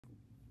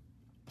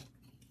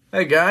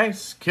Hey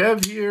guys,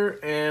 Kev here,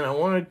 and I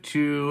wanted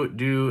to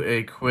do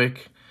a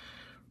quick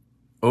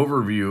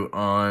overview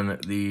on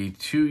the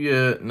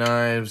Tuya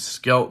Knives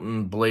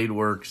Skeleton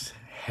Bladeworks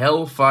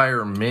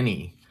Hellfire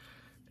Mini.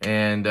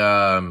 And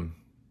I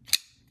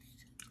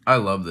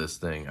love this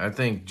thing. I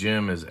think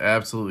Jim is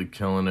absolutely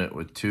killing it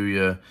with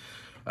Tuya.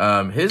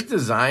 His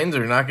designs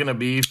are not going to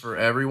be for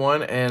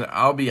everyone, and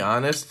I'll be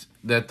honest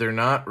that they're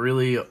not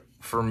really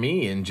for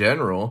me in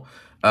general.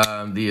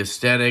 The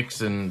aesthetics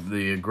and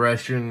the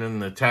aggression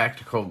and the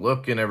tactical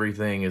look and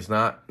everything is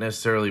not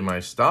necessarily my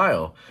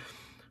style.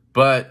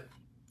 But,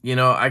 you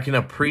know, I can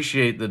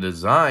appreciate the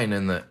design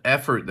and the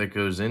effort that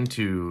goes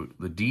into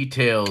the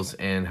details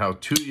and how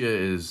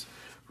Tuya is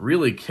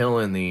really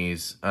killing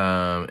these.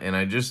 And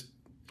I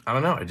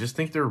don't know, I just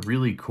think they're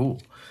really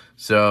cool.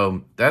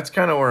 So that's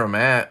kind of where I'm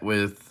at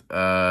with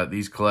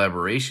these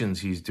collaborations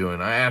he's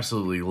doing. I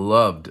absolutely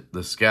loved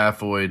the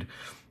Scaphoid.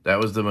 That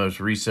was the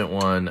most recent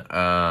one.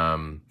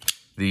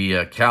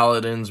 The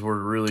Kaladins were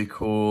really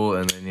cool.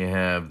 And then you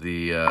have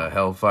the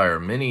Hellfire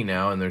Mini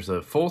now. And there's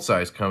a full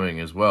size coming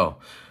as well.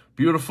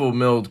 Beautiful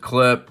milled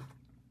clip.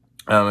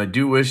 I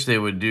do wish they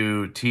would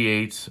do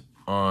T8s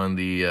on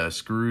the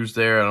screws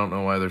there. I don't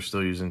know why they're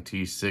still using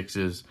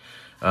T6s.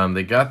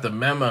 They got the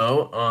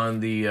memo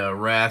on the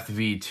Wrath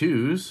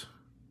V2s.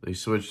 They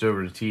switched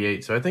over to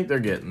T8, so I think they're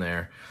getting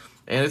there.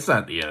 And it's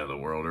not the end of the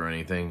world or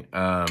anything.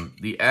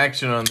 The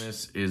action on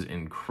this is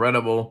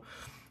incredible.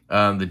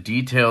 The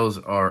details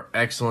are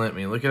excellent. I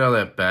mean, look at how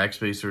that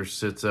backspacer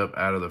sits up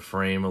out of the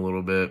frame a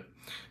little bit.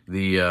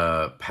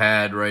 The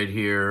pad right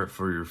here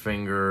for your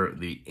finger,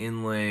 the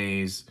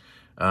inlays,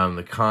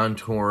 the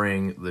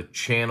contouring, the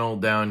channel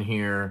down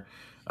here.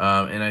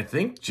 And I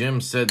think Jim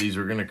said these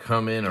were going to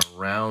come in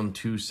around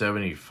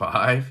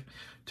 $275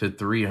 to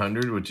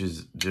 $300, which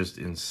is just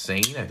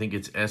insane. I think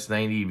it's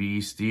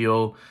S90V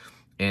steel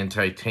and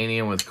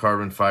titanium with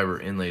carbon fiber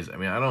inlays. I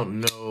mean, I don't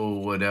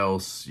know what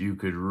else you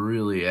could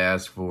really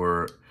ask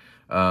for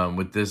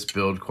with this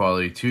build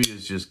quality. Tuya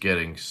is just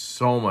getting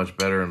so much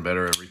better and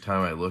better every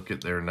time I look at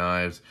their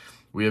knives.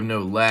 We have no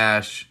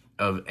lash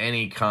of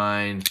any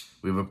kind.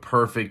 We have a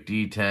perfect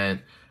detent.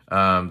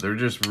 They're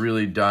just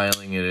really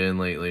dialing it in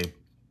lately.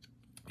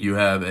 You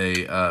have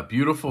a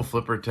beautiful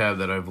flipper tab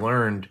that I've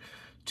learned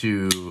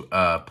to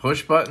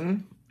push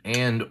button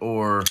and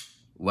or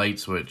light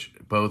switch.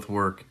 Both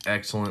work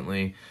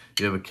excellently.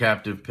 You have a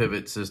captive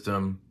pivot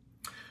system.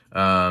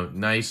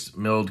 Nice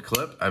milled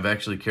clip. I've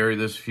actually carried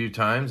this a few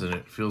times and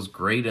it feels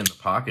great in the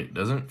pocket. It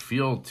doesn't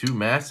feel too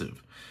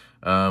massive,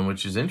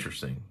 which is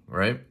interesting,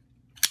 right?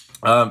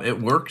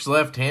 It works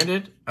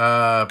left-handed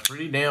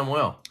pretty damn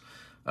well.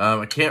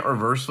 I can't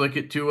reverse flick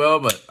it too well,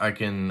 but I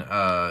can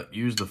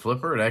use the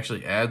flipper. It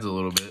actually adds a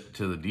little bit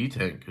to the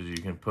detent because you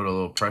can put a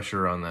little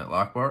pressure on that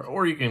lock bar,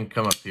 or you can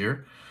come up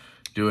here,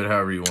 do it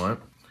however you want.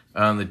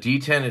 The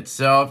detent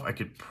itself, I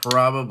could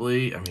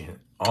probably, I mean,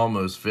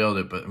 almost failed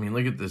it, but I mean,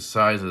 look at the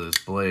size of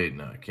this blade.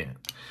 No, I can't.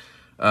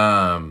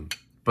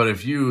 But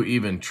if you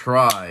even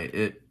try,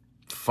 it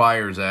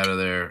fires out of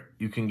there.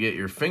 You can get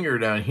your finger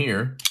down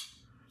here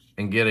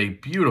and get a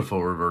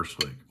beautiful reverse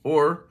flick.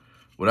 Or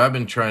what I've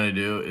been trying to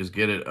do is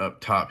get it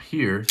up top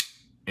here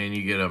and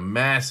you get a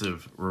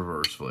massive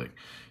reverse flick.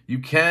 You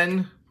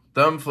can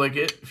thumb flick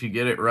it if you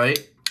get it right.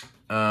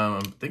 I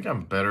think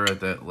I'm better at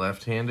that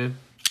left-handed.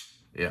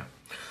 Yeah.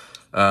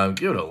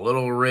 Give it a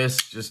little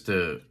wrist just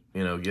to,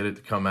 you know, get it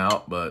to come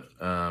out, but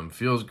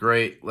feels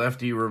great.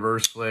 Lefty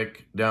reverse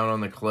flick down on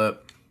the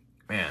clip.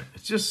 Man,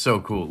 it's just so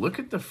cool. Look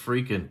at the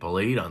freaking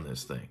blade on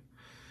this thing.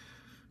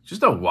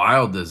 Just a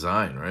wild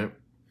design, right?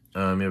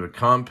 You have a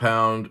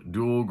compound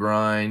dual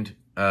grind.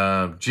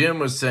 Jim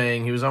was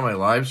saying, he was on my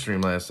live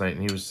stream last night,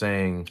 and he was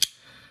saying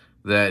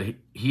that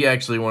he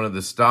actually wanted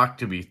the stock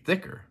to be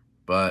thicker,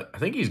 but I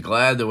think he's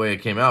glad the way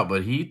it came out,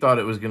 but he thought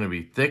it was going to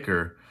be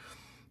thicker.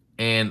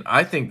 And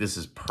I think this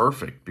is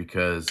perfect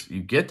because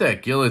you get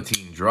that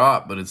guillotine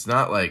drop, but it's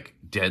not like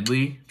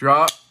deadly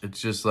drop. It's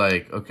just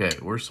like, okay,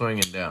 we're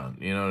swinging down.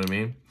 You know what I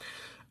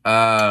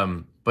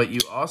mean? But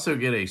you also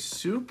get a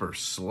super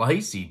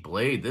slicey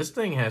blade. This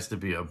thing has to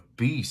be a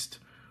beast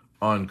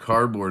on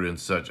cardboard and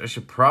such. I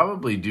should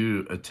probably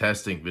do a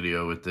testing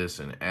video with this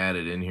and add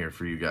it in here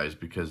for you guys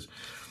because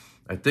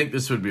I think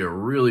this would be a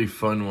really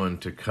fun one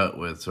to cut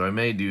with. So I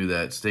may do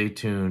that. Stay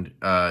tuned.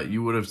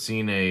 You would have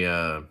seen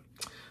a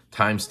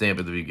timestamp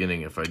at the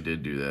beginning if I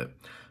did do that.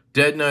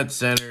 Dead nut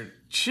centered,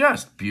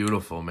 just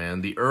beautiful,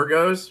 man. The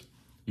ergos,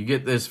 you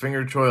get this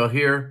finger choil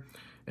here,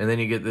 and then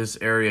you get this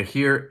area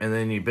here, and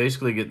then you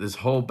basically get this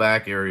whole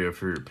back area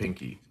for your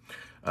pinky.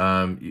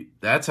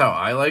 That's how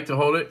I like to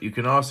hold it. You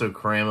can also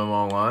cram them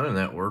all on, and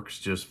that works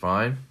just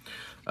fine.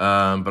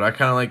 But I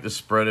kind of like to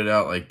spread it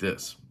out like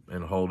this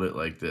and hold it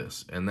like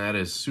this, and that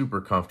is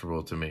super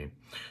comfortable to me.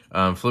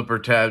 Flipper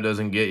tab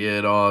doesn't get you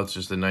at all. It's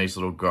just a nice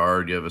little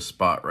guard. You have a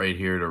spot right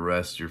here to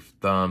rest your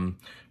thumb,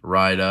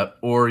 ride up,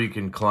 or you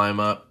can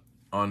climb up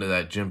onto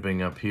that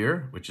jimping up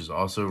here, which is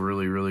also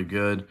really, really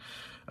good.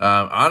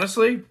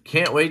 Honestly,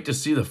 can't wait to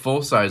see the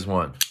full-size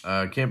one.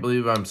 Can't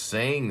believe I'm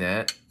saying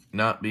that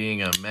not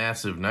being a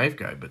massive knife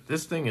guy, but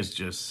this thing is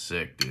just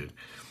sick, dude.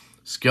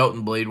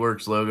 Skeleton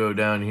Bladeworks logo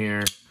down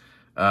here.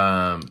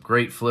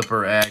 Great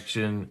flipper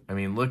action. I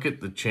mean, look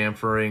at the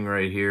chamfering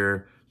right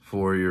here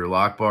for your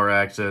lock bar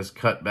access.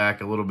 Cut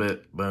back a little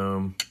bit.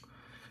 Boom.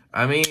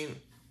 I mean,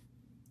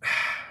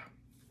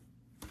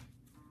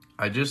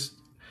 I just,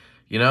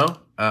 you know,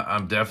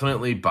 I'm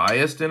definitely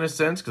biased in a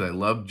sense because I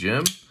love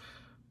Jim,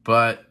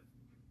 but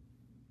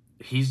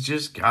he's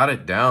just got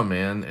it down,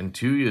 man. And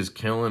Tuya's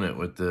killing it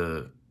with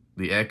the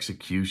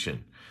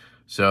execution.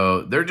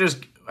 So they're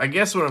just, I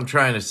guess what I'm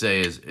trying to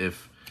say is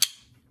if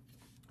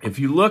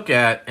you look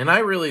at, and I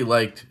really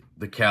liked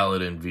the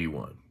Kaladin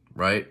V1,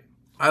 right?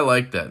 I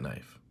like that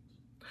knife.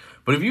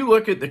 But if you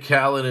look at the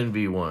Kaladin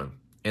V1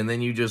 and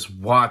then you just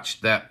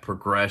watch that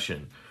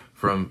progression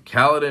from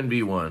Kaladin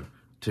V1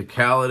 to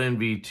Kaladin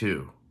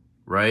V2,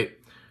 right?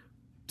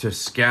 To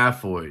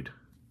Scaphoid,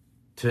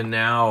 to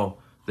now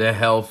the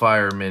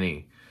Hellfire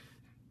Mini.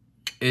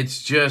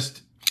 It's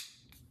just,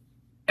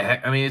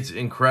 I mean, it's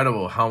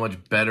incredible how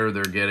much better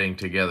they're getting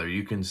together.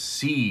 You can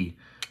see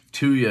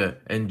Tuya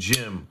and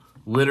Jim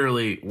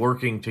literally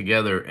working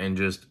together and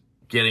just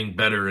getting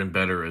better and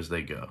better as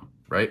they go,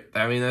 right?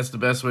 I mean, that's the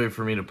best way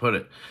for me to put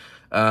it.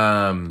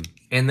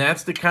 And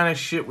that's the kind of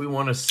shit we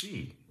want to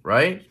see,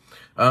 right?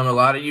 A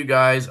lot of you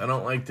guys, I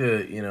don't like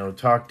to, you know,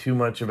 talk too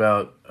much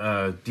about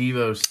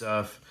Divo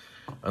stuff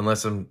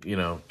unless I'm, you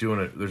know, doing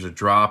it, there's a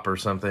drop or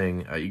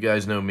something. You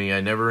guys know me.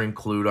 I never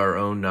include our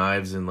own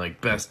knives in, like,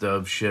 best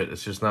of shit.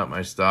 It's just not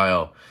my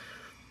style.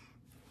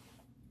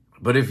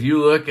 But if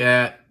you look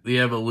at the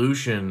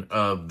evolution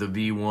of the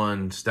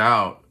V1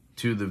 Stout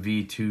to the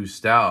V2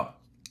 Stout,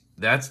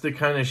 that's the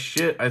kind of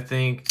shit I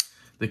think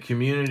the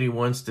community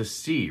wants to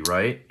see,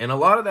 right? And a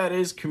lot of that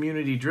is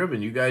community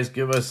driven. You guys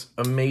give us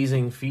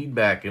amazing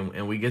feedback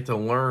and we get to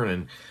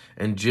learn,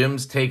 and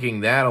Jim's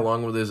taking that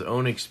along with his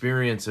own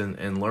experience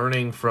and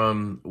learning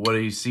from what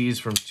he sees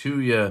from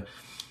Tuya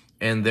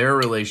and their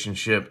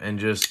relationship and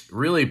just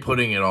really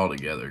putting it all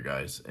together,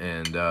 guys.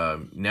 And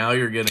now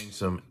you're getting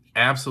some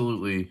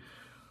absolutely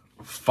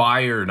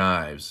fire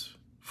knives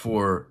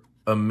for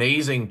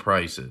amazing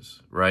prices,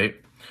 right?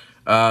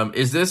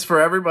 Is this for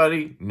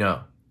everybody?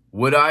 No.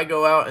 Would I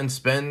go out and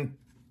spend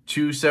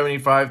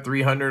 $275,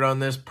 $300 on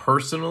this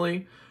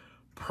personally?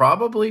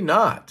 Probably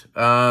not.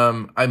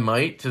 I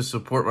might to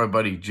support my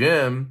buddy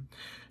Jim,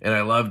 and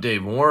I love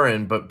Dave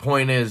Warren, but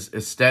point is,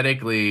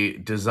 aesthetically,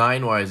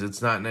 design-wise,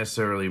 it's not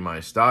necessarily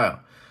my style.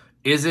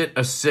 Is it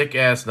a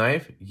sick-ass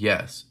knife?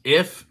 Yes.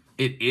 If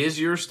it is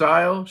your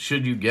style,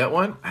 should you get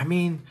one? I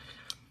mean,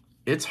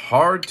 it's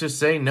hard to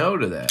say no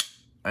to that.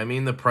 I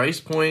mean, the price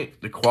point,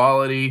 the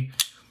quality,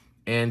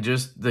 and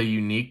just the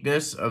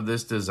uniqueness of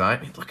this design.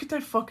 I mean, look at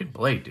that fucking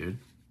blade, dude.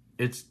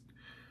 It's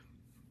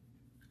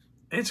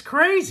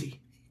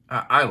crazy.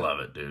 I love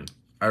it, dude.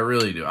 I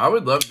really do. I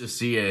would love to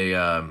see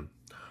a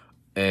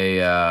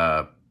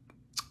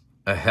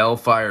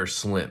Hellfire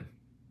Slim.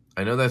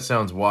 I know that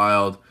sounds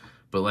wild,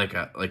 but like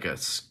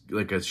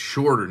a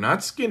shorter,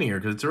 not skinnier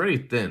because it's already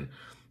thin.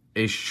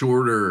 A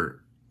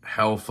shorter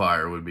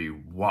Hellfire would be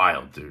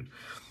wild, dude.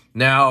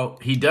 Now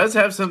he does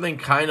have something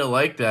kind of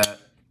like that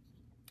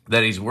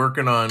he's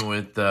working on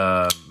with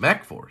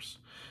Mech Force.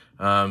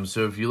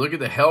 So if you look at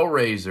the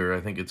Hellraiser,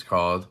 I think it's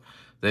called,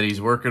 that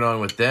he's working on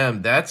with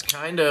them, that's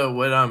kind of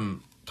what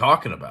I'm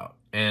talking about.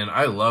 And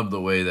I love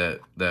the way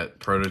that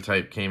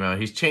prototype came out.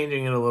 He's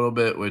changing it a little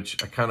bit,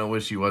 which I kind of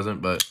wish he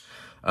wasn't, but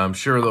I'm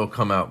sure they'll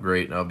come out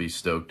great, and I'll be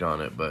stoked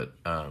on it. But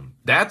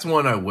that's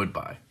one I would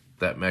buy,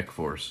 that Mech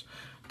Force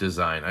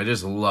design. I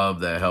just love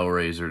that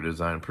Hellraiser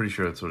design. I'm pretty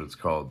sure that's what it's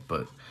called.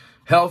 But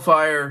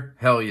Hellfire,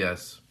 hell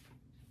yes.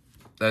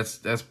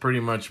 That's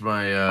pretty much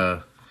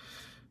my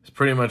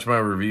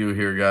review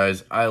here,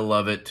 guys. I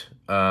love it.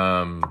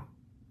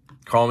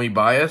 Call me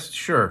biased,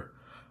 sure,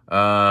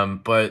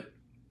 but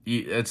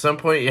at some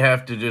point you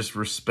have to just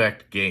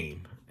respect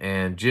game.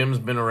 And Jim's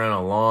been around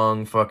a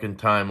long fucking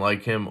time,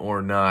 like him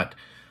or not.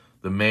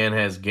 The man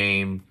has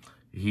game.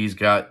 He's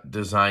got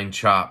design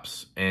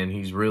chops, and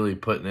he's really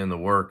putting in the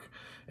work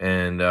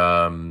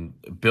and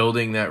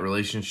building that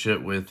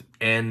relationship with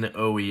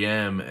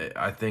OEM.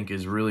 I think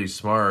is really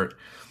smart.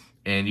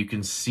 And you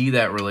can see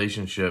that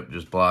relationship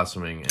just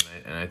blossoming,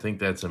 and I think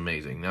that's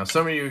amazing. Now,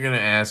 some of you are going to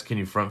ask, can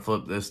you front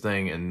flip this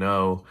thing? And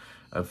no,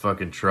 I've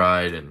fucking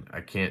tried, and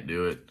I can't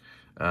do it.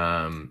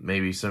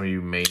 Maybe some of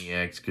you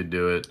maniacs could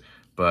do it.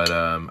 But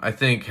I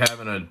think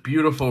having a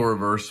beautiful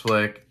reverse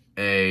flick,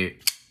 a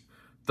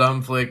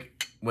thumb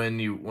flick when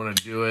you want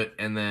to do it,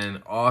 and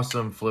then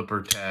awesome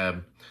flipper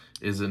tab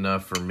is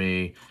enough for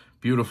me.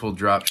 Beautiful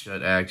drop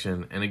shut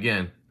action. And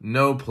again,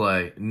 no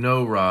play,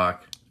 no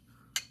rock,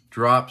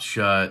 drop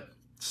shut.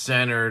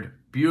 Centered,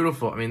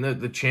 beautiful. I mean, the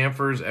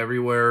chamfers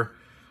everywhere.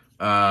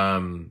 I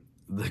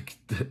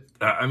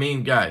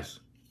mean, guys.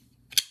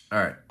 All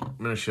right, I'm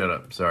gonna shut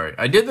up. Sorry,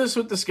 I did this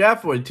with the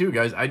Scaphoid too,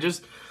 guys.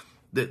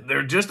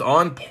 They're just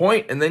on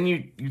point, and then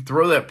you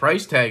throw that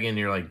price tag in, and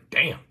you're like,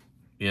 damn,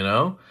 you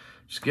know,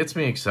 just gets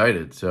me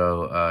excited.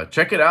 So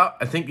check it out.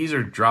 I think these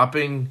are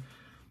dropping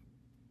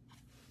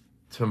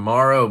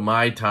tomorrow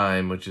my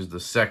time, which is the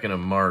 2nd of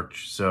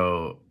March.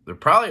 So they're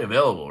probably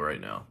available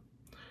right now.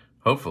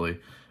 Hopefully.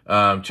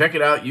 Check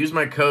it out. Use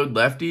my code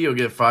Lefty. You'll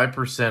get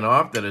 5%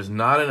 off. That is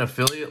not an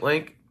affiliate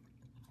link,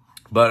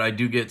 but I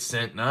do get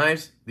sent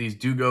knives. These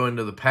do go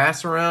into the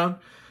pass around.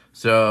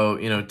 So,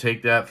 you know,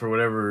 take that for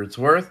whatever it's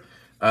worth.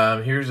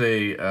 Here's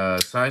a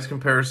size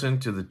comparison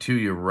to the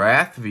Tuya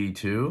Wrath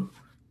V2.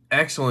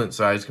 Excellent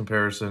size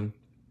comparison.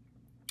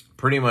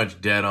 Pretty much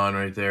dead on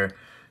right there.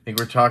 I think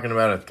we're talking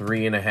about a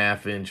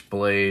 3.5-inch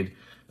blade.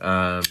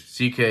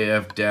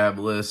 CKF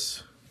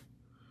dabless.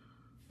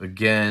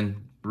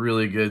 Again,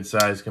 really good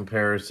size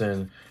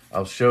comparison.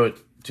 I'll show it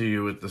to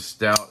you with the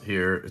stout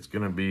here. It's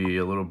going to be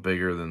a little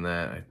bigger than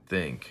that, I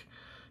think.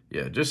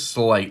 Yeah, just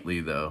slightly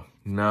though.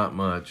 Not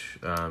much.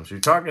 So you're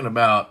talking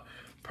about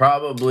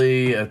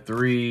probably a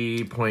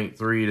 3.3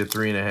 to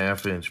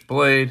 3.5-inch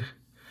blade.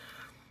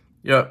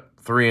 Yep,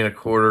 3 1/4,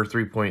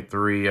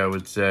 3.3, I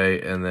would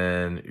say, and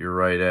then you're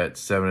right at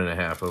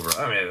 7.5 over.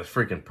 I mean, it's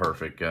freaking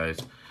perfect, guys.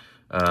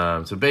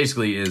 So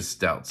basically, is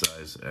stout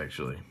size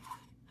actually.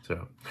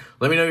 So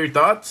let me know your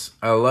thoughts.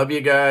 I love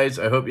you guys.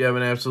 I hope you have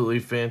an absolutely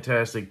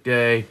fantastic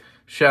day.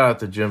 Shout out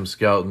to Jim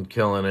Skelton,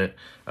 killing it.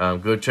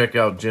 Go check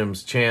out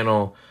Jim's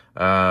channel.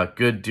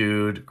 Good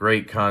dude,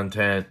 great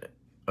content,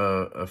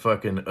 a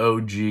fucking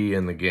OG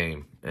in the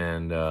game.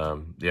 And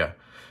yeah,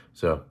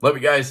 so love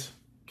you guys.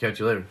 Catch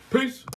you later. Peace.